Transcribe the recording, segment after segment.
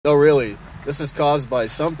No, really, this is caused by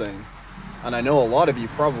something, and I know a lot of you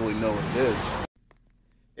probably know what it is.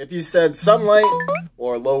 If you said sunlight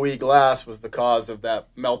or low-E glass was the cause of that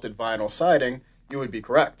melted vinyl siding, you would be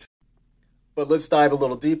correct. But let's dive a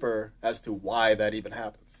little deeper as to why that even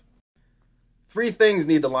happens. 3 things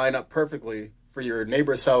need to line up perfectly for your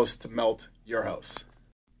neighbor's house to melt your house.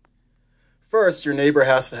 First, your neighbor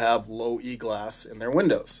has to have low-E glass in their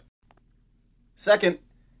windows. Second,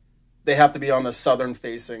 they have to be on the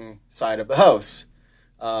southern-facing side of the house,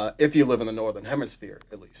 if you live in the northern hemisphere,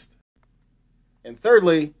 at least. And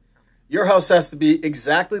thirdly, your house has to be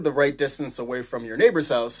exactly the right distance away from your neighbor's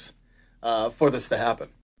house for this to happen.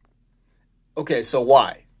 Okay, so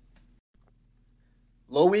why?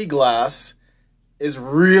 Low-E glass is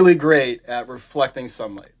really great at reflecting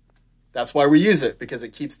sunlight. That's why we use it, because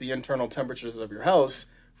it keeps the internal temperatures of your house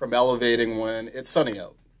from elevating when it's sunny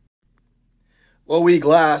out. Low-E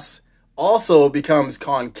glass also becomes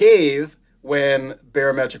concave when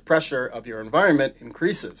barometric pressure of your environment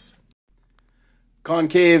increases.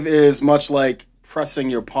 Concave is much like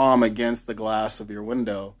pressing your palm against the glass of your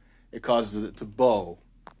window. It causes it to bow.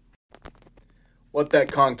 What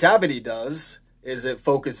that concavity does is it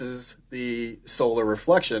focuses the solar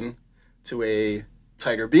reflection to a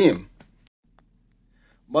tighter beam.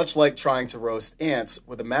 Much like trying to roast ants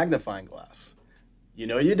with a magnifying glass. You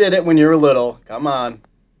know you did it when you were little. Come on.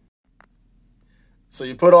 So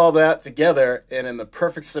you put all that together, and in the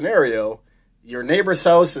perfect scenario, your neighbor's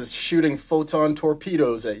house is shooting photon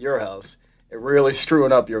torpedoes at your house and really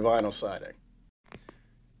screwing up your vinyl siding.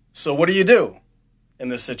 So what do you do in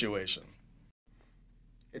this situation?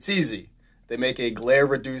 It's easy. They make a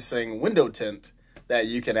glare-reducing window tint that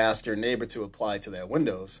you can ask your neighbor to apply to their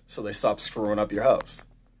windows so they stop screwing up your house.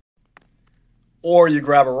 Or you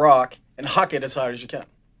grab a rock and huck it as hard as you can.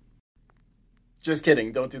 Just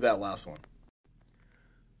kidding, don't do that last one.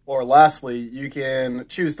 Or lastly, you can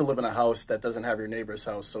choose to live in a house that doesn't have your neighbor's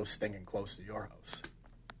house so stinking close to your house.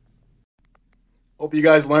 Hope you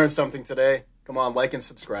guys learned something today. Come on, like and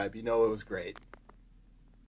subscribe. You know it was great.